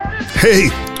Hey,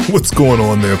 what's going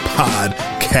on there,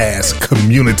 podcast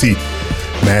community?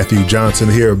 Matthew Johnson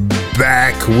here,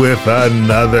 back with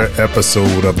another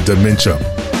episode of Dementia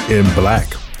in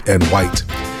Black and White.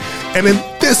 And in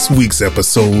this week's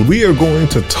episode, we are going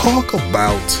to talk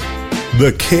about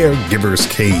the caregiver's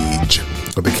cage,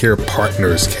 or the care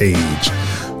partner's cage,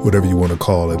 whatever you want to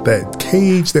call it. That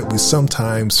cage that we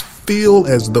sometimes feel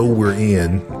as though we're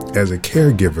in as a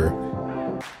caregiver.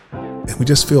 And we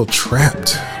just feel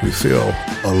trapped. We feel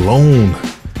alone.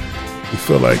 We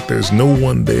feel like there's no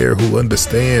one there who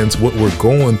understands what we're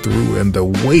going through, and the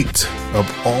weight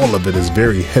of all of it is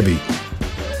very heavy.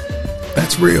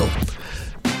 That's real.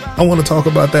 I want to talk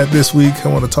about that this week. I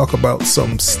want to talk about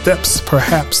some steps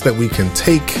perhaps that we can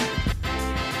take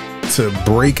to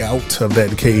break out of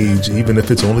that cage, even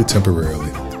if it's only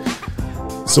temporarily.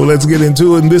 So let's get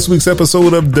into it in this week's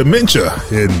episode of Dementia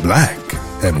in Black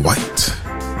and White.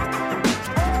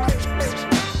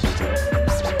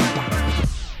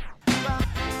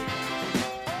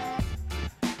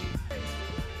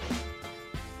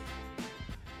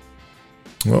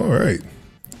 All right,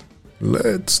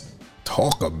 let's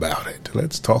talk about it.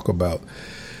 Let's talk about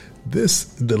this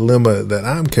dilemma that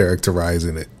I'm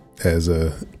characterizing it as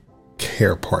a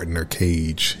care partner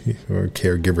cage or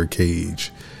caregiver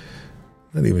cage.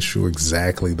 Not even sure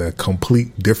exactly the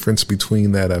complete difference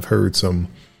between that. I've heard some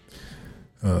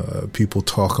people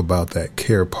talk about that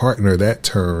care partner, that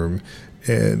term,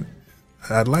 and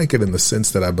I like it in the sense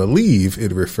that I believe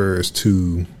it refers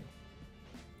to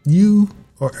you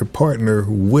or a partner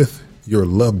with your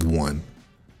loved one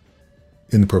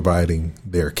in providing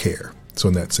their care. So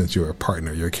in that sense, you're a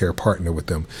partner, you're a care partner with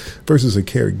them, versus a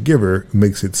caregiver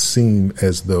makes it seem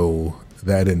as though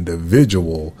that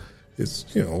individual is,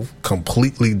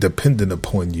 completely dependent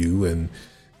upon you, and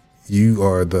you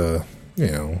are the,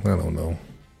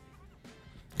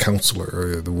 counselor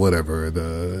or the whatever,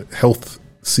 the health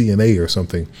CNA or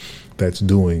something that's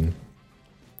doing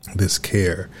this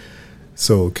care.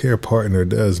 So care partner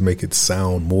does make it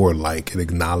sound more like it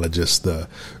acknowledges the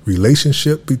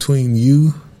relationship between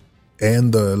you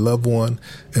and the loved one,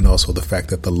 and also the fact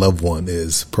that the loved one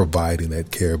is providing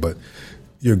that care. But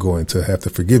you're going to have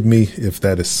to forgive me if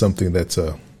that is something that's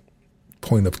a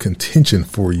point of contention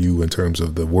for you in terms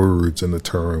of the words and the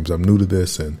terms. I'm new to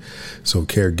this, and so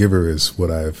caregiver is what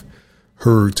I've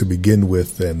heard to begin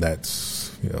with, and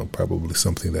that's probably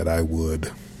something that I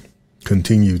would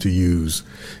continue to use,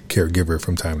 caregiver,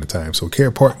 from time to time. So care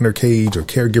partner cage or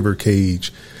caregiver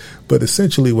cage. But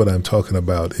essentially what I'm talking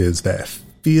about is that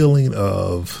feeling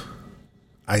of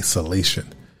isolation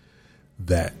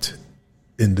that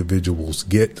individuals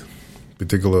get,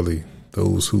 particularly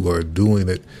those who are doing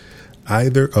it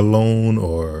either alone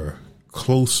or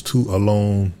close to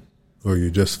alone, or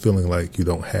you're just feeling like you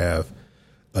don't have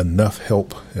enough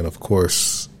help. And of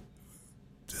course,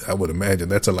 I would imagine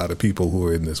that's a lot of people who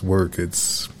are in this work. I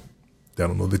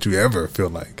don't know that you ever feel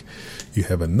like you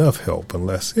have enough help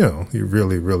unless, you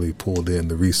really, really pulled in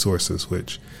the resources,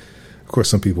 which, of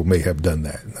course, some people may have done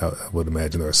that. I would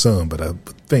imagine there are some, but I would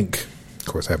think, of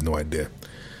course, I have no idea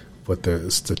what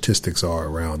the statistics are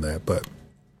around that. But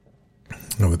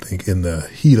I would think in the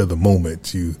heat of the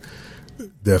moment,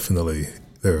 there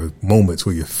are moments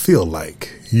where you feel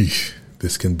like,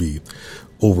 this can be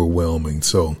overwhelming.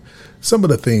 So some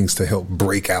of the things to help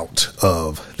break out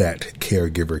of that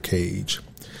caregiver cage.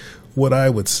 What I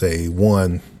would say,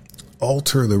 one,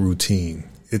 alter the routine.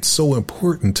 It's so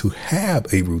important to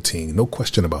have a routine. No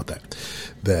question about that.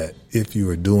 That if you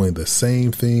are doing the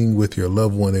same thing with your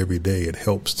loved one every day, it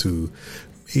helps to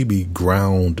maybe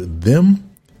ground them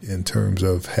in terms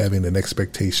of having an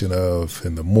expectation of,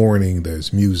 in the morning,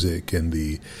 there's music, in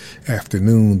the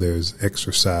afternoon, there's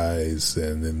exercise,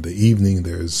 and in the evening,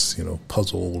 there's,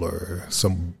 puzzle or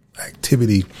some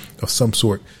activity of some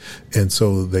sort. And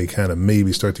so they kind of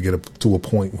maybe start to get up to a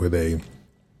point where they,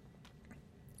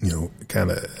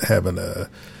 kind of having a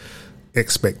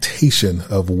expectation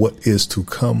of what is to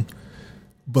come.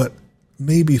 But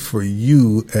maybe for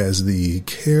you as the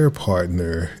care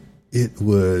partner, it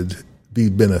would be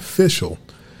beneficial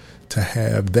to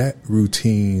have that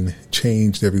routine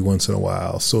changed every once in a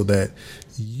while so that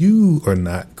you are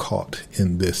not caught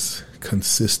in this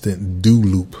consistent do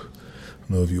loop. I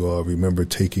don't know if you all remember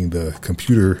taking the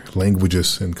computer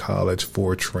languages in college,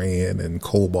 Fortran and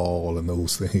COBOL and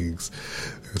those things.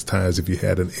 There's times if you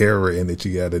had an error in it,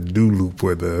 you got a do loop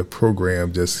where the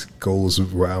program just goes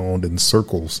round in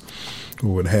circles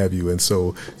or what have you. And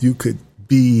so you could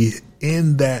be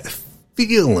in that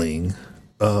feeling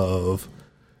of,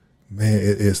 man,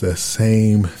 it is the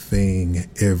same thing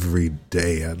every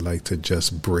day. I'd like to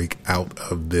just break out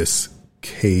of this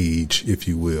cage, if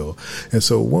you will. And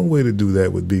so one way to do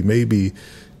that would be maybe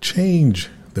change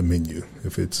the menu.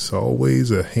 If it's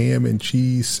always a ham and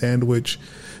cheese sandwich,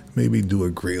 maybe do a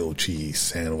grilled cheese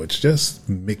sandwich. Just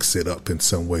mix it up in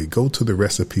some way. Go to the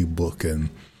recipe book and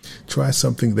try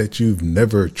something that you've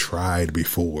never tried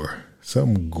before.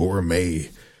 Some gourmet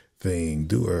thing.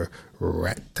 Do a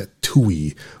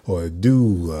ratatouille, or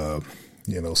do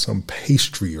some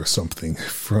pastry or something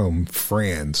from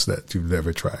France that you've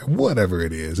never tried. Whatever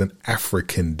it is, an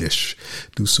African dish.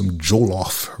 Do some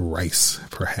jollof rice,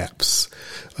 perhaps.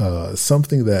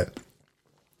 Something that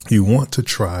you want to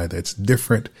try that's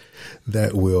different,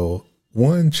 that will,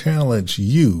 one, challenge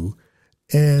you,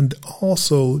 and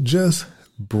also just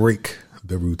break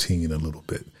the routine a little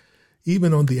bit.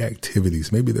 Even on the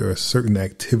activities, maybe there are certain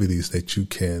activities that you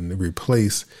can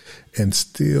replace and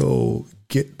still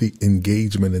get the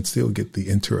engagement and still get the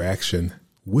interaction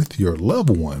with your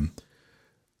loved one.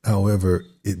 However,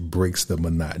 it breaks the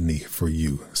monotony for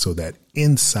you, so that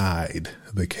inside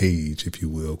the cage, if you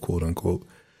will, quote unquote,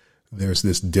 there's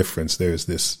this difference, there's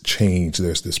this change,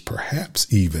 there's this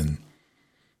perhaps even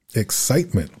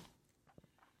excitement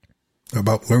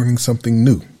about learning something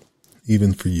new,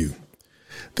 even for you.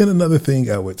 Then another thing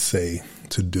I would say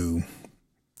to do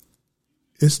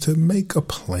is to make a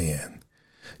plan.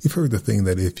 You've heard the thing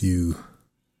that if you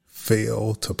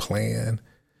fail to plan,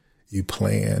 you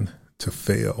plan to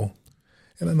fail.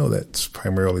 And I know that's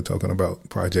primarily talking about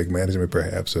project management,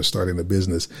 perhaps, or starting a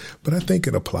business, but I think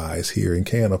it applies here and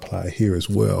can apply here as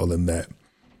well, in that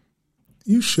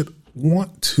you should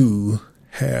want to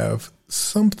have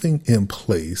something in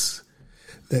place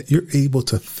that you're able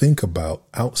to think about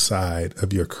outside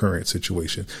of your current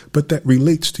situation, but that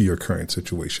relates to your current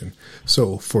situation.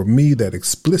 So for me, that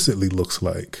explicitly looks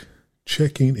like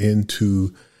checking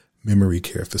into memory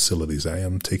care facilities. I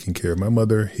am taking care of my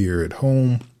mother here at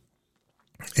home,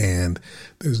 and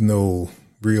there's no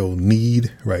real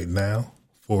need right now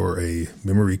for a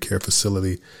memory care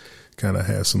facility. Kind of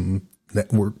have some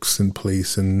networks in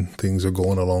place and things are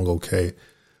going along okay.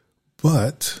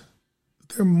 But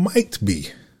there might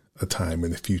be a time in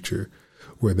the future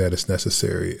where that is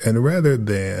necessary. And rather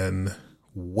than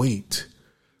wait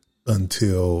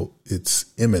until it's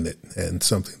imminent and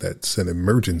something that's an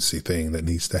emergency thing that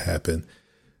needs to happen,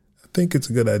 I think it's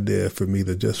a good idea for me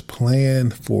to just plan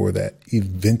for that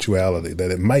eventuality that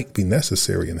it might be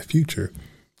necessary in the future.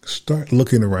 Start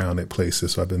looking around at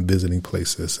places. So I've been visiting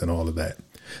places and all of that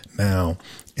now.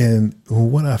 And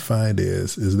what I find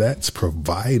is that's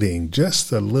providing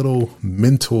just a little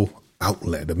mental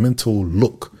outlet, a mental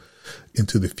look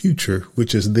into the future,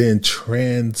 which is then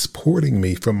transporting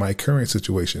me from my current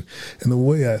situation. And the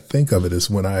way I think of it is,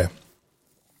 when I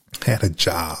had a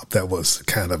job that was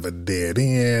kind of a dead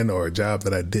end, or a job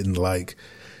that I didn't like,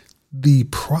 the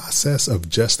process of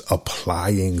just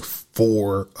applying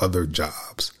for other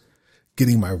jobs,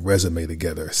 getting my resume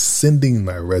together, sending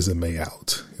my resume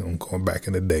out. Going back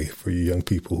in the day, for you young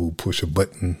people who push a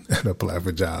button and apply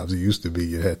for jobs, it used to be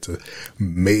you had to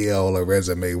mail a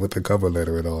resume with a cover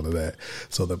letter and all of that.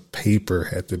 So the paper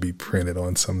had to be printed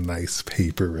on some nice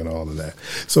paper and all of that.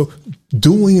 So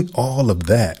doing all of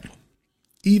that,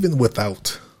 even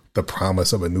without the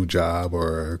promise of a new job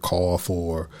or a call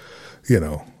for,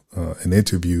 an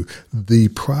interview, the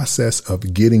process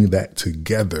of getting that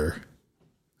together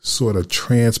sort of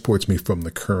transports me from the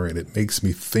current. It makes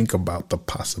me think about the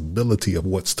possibility of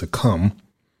what's to come.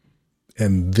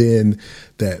 And then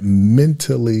that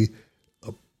mentally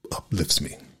uplifts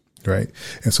me. Right.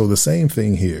 And so the same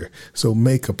thing here. So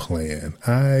make a plan.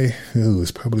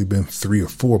 It's probably been 3 or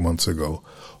 4 months ago,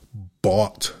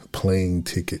 bought plane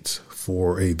tickets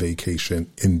for a vacation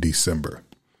in December.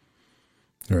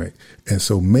 Right. And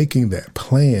so making that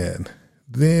plan,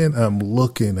 then I'm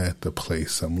looking at the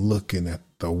place. I'm looking at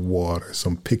the water,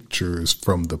 some pictures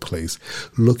from the place,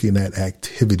 looking at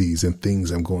activities and things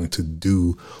I'm going to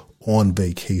do on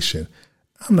vacation.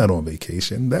 I'm not on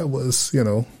vacation. That was,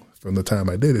 from the time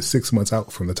I did it, 6 months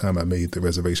out from the time I made the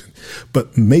reservation.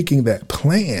 But making that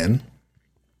plan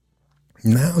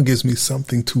now gives me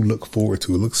something to look forward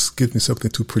to. Gives me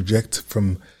something to project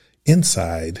from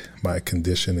inside my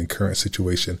condition and current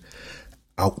situation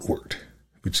outward,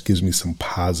 which gives me some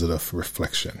positive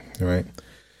reflection, right?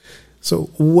 So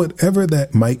whatever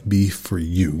that might be for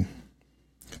you,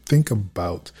 think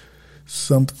about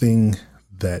something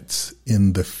that's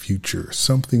in the future,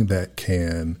 something that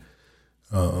can,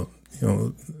 not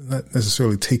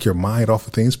necessarily take your mind off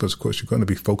of things, but of course you're going to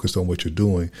be focused on what you're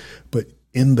doing. But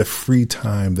in the free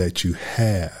time that you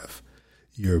have,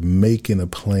 you're making a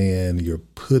plan, you're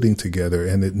putting together,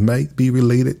 and it might be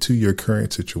related to your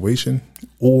current situation,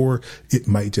 or it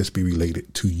might just be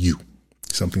related to you,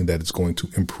 something that is going to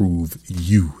improve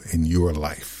you in your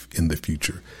life in the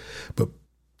future. But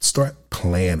start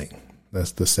planning.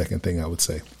 That's the second thing I would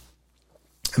say.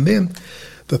 And then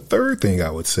the third thing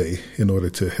I would say, in order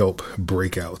to help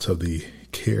break out of the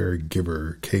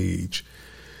caregiver cage,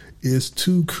 is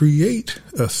to create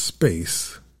a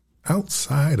space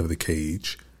outside of the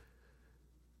cage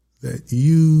that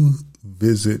you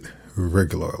visit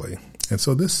regularly. And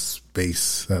so this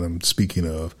space that I'm speaking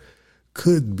of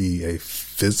could be a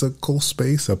physical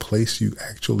space, a place you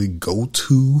actually go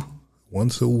to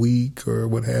once a week or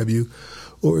what have you,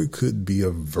 or it could be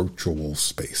a virtual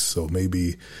space. So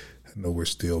maybe, I know we're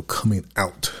still coming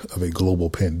out of a global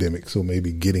pandemic, so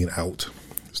maybe getting out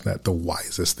is not the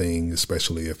wisest thing,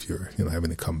 especially if you're,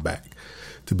 having to come back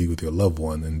to be with your loved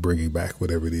one and bringing back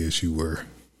whatever it is you were,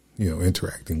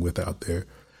 interacting with out there.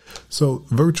 So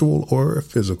virtual or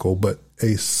physical, but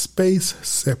a space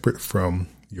separate from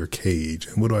your cage.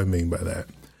 And what do I mean by that?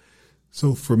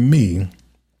 So for me,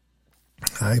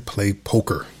 I play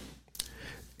poker,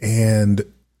 and,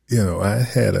 I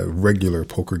had a regular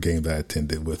poker game that I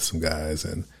attended with some guys,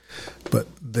 but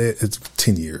it's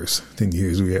 10 years. 10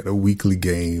 years we had a weekly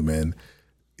game, and,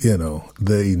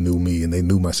 they knew me and they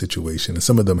knew my situation. And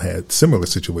some of them had similar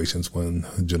situations. One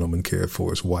gentleman cared for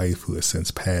his wife who has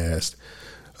since passed.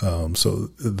 And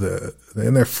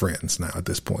they're friends now at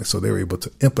this point. So they were able to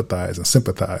empathize and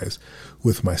sympathize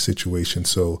with my situation.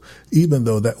 So even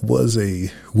though that was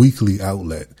a weekly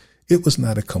outlet, it was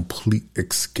not a complete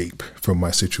escape from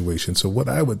my situation. So what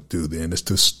I would do then is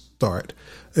to start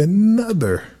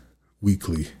another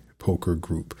weekly poker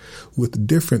group with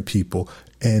different people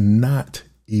and not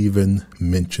even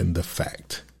mention the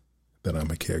fact that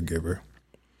I'm a caregiver.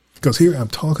 Because here I'm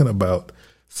talking about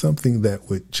something that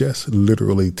would just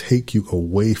literally take you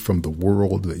away from the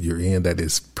world that you're in, that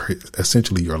is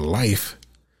essentially your life.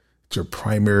 It's your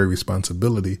primary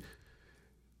responsibility,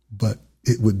 but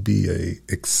it would be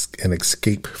an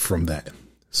escape from that,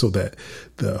 so that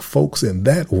the folks in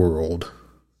that world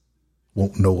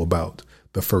won't know about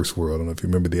the first world. I don't know if you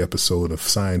remember the episode of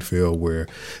Seinfeld where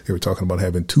they were talking about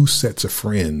having two sets of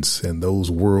friends, and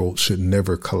those worlds should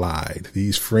never collide.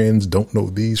 These friends don't know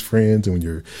these friends, and when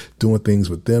you're doing things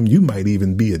with them, you might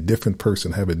even be a different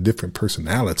person, have a different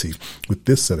personality with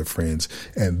this set of friends,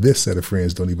 and this set of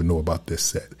friends don't even know about this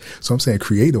set. So I'm saying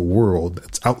create a world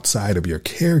that's outside of your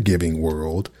caregiving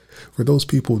world, where those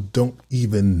people don't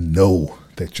even know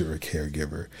that you're a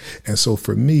caregiver. And so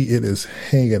for me, it is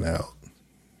hanging out,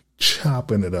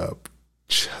 chopping it up,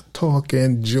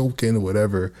 talking, joking,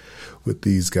 whatever, with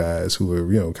these guys who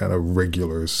are, kind of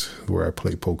regulars where I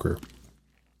play poker.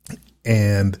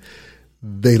 And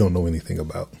they don't know anything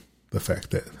about the fact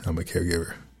that I'm a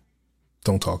caregiver.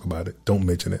 Don't talk about it. Don't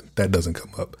mention it. That doesn't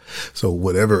come up. So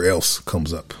whatever else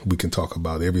comes up, we can talk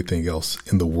about everything else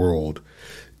in the world,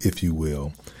 if you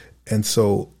will. And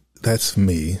so that's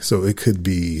me. So it could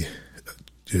be,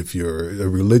 if you're a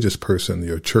religious person,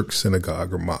 your church,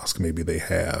 synagogue, or mosque, maybe they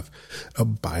have a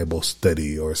Bible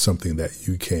study or something that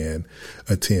you can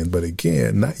attend. But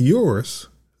again, not yours,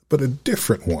 but a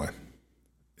different one.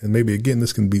 And maybe, again,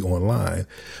 this can be online,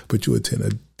 but you attend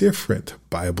a different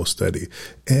Bible study.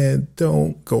 And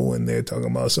don't go in there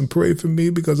talking about pray for me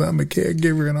because I'm a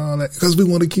caregiver and all that, because we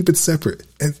want to keep it separate.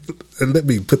 And let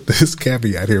me put this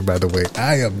caveat here, by the way.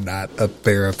 I am not a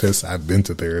therapist. I've been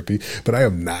to therapy, but I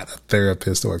am not a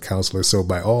therapist or a counselor. So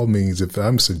by all means, if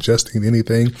I'm suggesting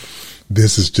anything,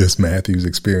 this is just Matthew's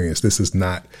experience. This is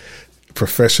not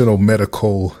professional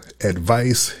medical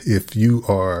advice. If you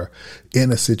are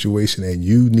in a situation and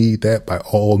you need that, by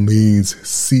all means,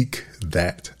 seek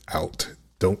that out.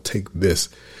 Don't take this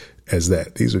as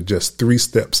that. These are just 3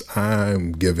 steps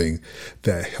I'm giving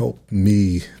that help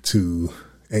me to,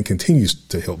 and continues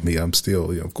to help me. I'm still,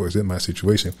 of course, in my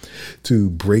situation, to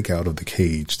break out of the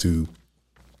cage, to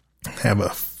have a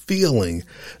feeling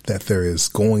that there is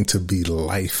going to be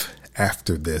life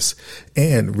after this,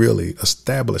 and really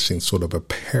establishing sort of a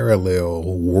parallel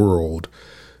world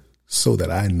so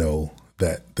that I know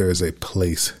that there is a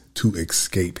place to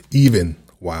escape even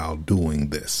while doing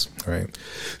this. Right.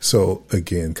 So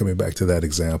again, coming back to that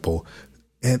example,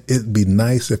 and it'd be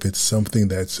nice if it's something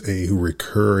that's a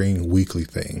recurring weekly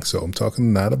thing. So I'm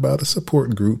talking not about a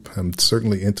support group. I'm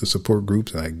certainly into support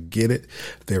groups, and I get it.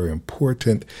 They're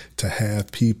important to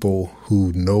have people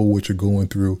who know what you're going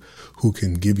through, who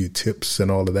can give you tips and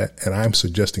all of that. And I'm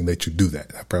suggesting that you do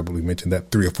that. I probably mentioned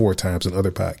that 3 or 4 times in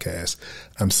other podcasts.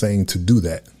 I'm saying to do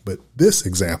that. But this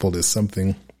example is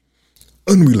something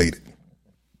unrelated.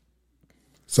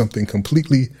 something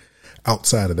completely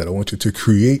outside of that. I want you to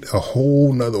create a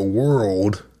whole nother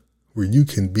world where you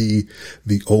can be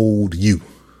the old you,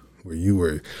 where you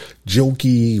were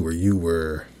jokey, where you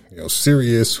were,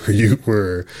 serious, where you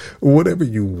were whatever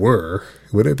you are,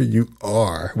 whatever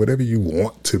you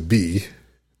want to be,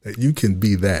 that you can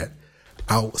be that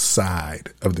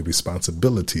outside of the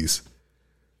responsibilities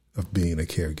of being a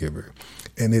caregiver.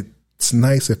 And it's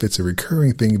nice if it's a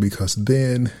recurring thing, because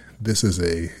then this is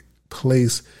a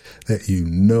place that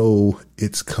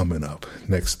it's coming up.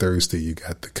 Next Thursday, you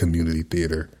got the community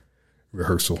theater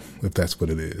rehearsal, if that's what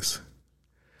it is.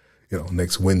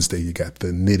 Next Wednesday, you got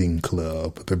the knitting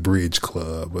club, the bridge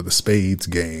club, or the spades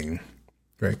game,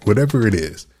 right? Whatever it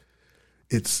is,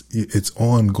 it's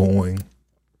ongoing.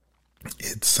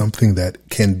 It's something that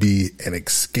can be an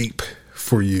escape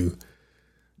for you.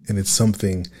 And it's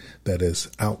something that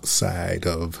is outside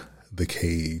of the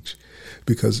cage,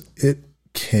 because it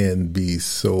can be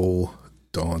so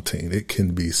daunting. It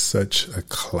can be such a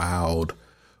cloud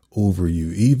over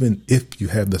you. Even if you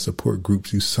have the support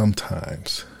groups, you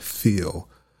sometimes feel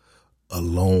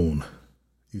alone.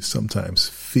 You sometimes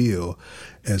feel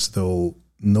as though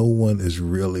no one is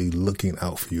really looking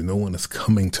out for you. No one is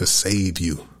coming to save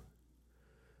you.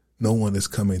 No one is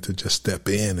coming to just step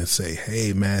in and say,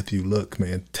 hey, Matthew, look,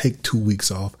 man, take 2 weeks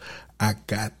off. I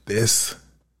got this.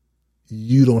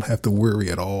 You don't have to worry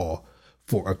at all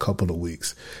for a couple of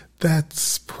weeks.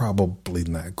 That's probably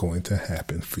not going to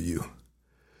happen for you.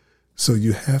 So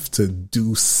you have to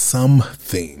do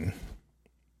something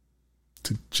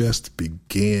to just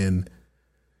begin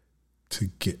to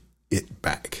get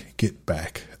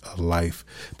back a life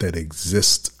that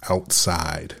exists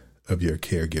outside of your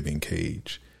caregiving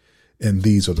cage. And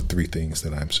these are the 3 things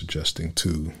that I'm suggesting: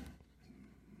 to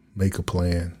make a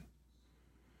plan,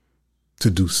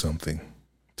 to do something,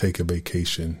 take a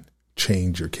vacation,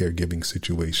 change your caregiving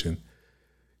situation,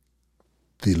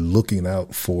 the looking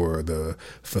out for the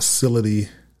facility.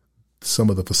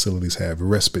 Some of the facilities have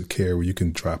respite care where you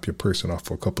can drop your person off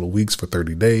for a couple of weeks, for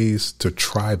 30 days, to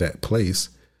try that place.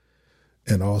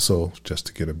 And also just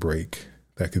to get a break.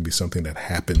 That could be something that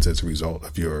happens as a result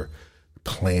of your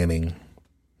planning.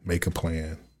 Make a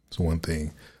plan. It's one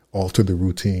thing. Alter the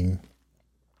routine,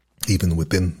 even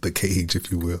within the cage,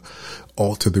 if you will.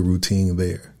 Alter the routine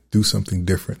there. Do something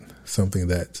different, something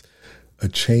that's a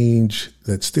change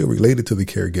that's still related to the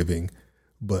caregiving,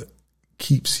 but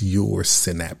keeps your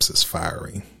synapses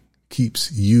firing,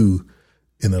 keeps you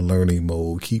in a learning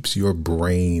mode, keeps your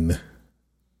brain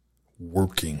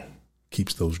working,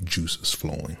 keeps those juices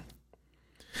flowing.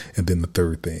 And then the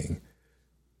third thing,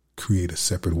 create a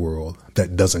separate world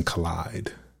that doesn't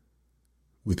collide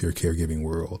with your caregiving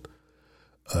world.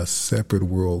 A separate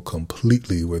world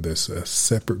completely, where there's a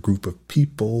separate group of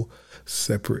people,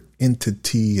 separate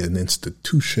entity, an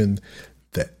institution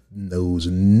that knows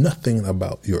nothing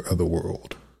about your other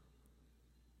world,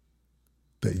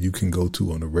 that you can go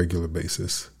to on a regular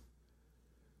basis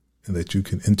and that you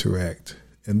can interact.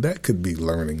 And that could be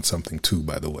learning something too,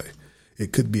 by the way.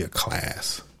 It could be a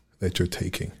class that you're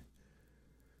taking,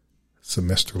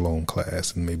 semester-long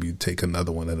class, and maybe you take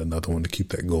another one and another one to keep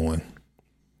that going.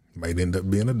 Might end up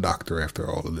being a doctor after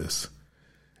all of this.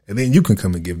 And then you can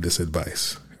come and give this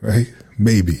advice, right?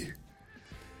 Maybe.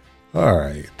 All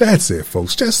right. That's it,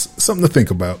 folks. Just something to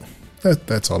think about.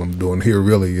 That's all I'm doing here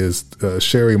really, is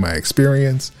sharing my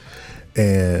experience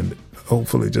and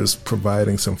hopefully just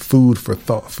providing some food for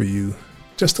thought for you,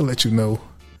 just to let you know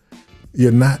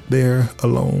you're not there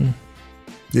alone.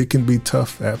 It can be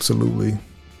tough. Absolutely.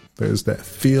 There's that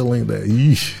feeling that,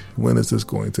 yeesh, when is this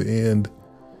going to end?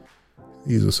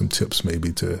 These are some tips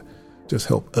maybe to just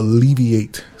help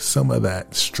alleviate some of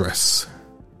that stress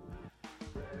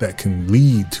that can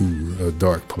lead to a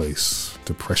dark place,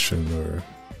 depression, or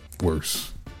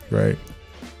worse, right?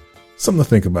 Something to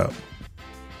think about.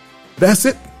 That's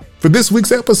it for this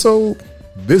week's episode.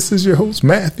 This is your host,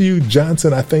 Matthew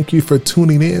Johnson. I thank you for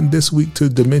tuning in this week to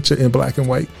Dementia in Black and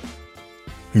White.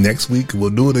 Next week, we'll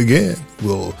do it again.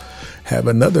 We'll have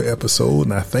another episode,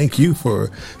 and I thank you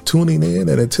for tuning in.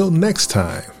 And until next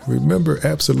time, remember,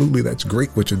 absolutely, that's great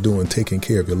what you're doing, taking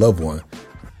care of your loved one.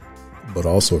 But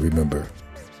also remember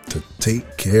to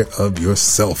take care of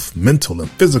yourself, mental and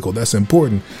physical. That's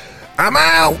important. I'm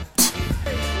out.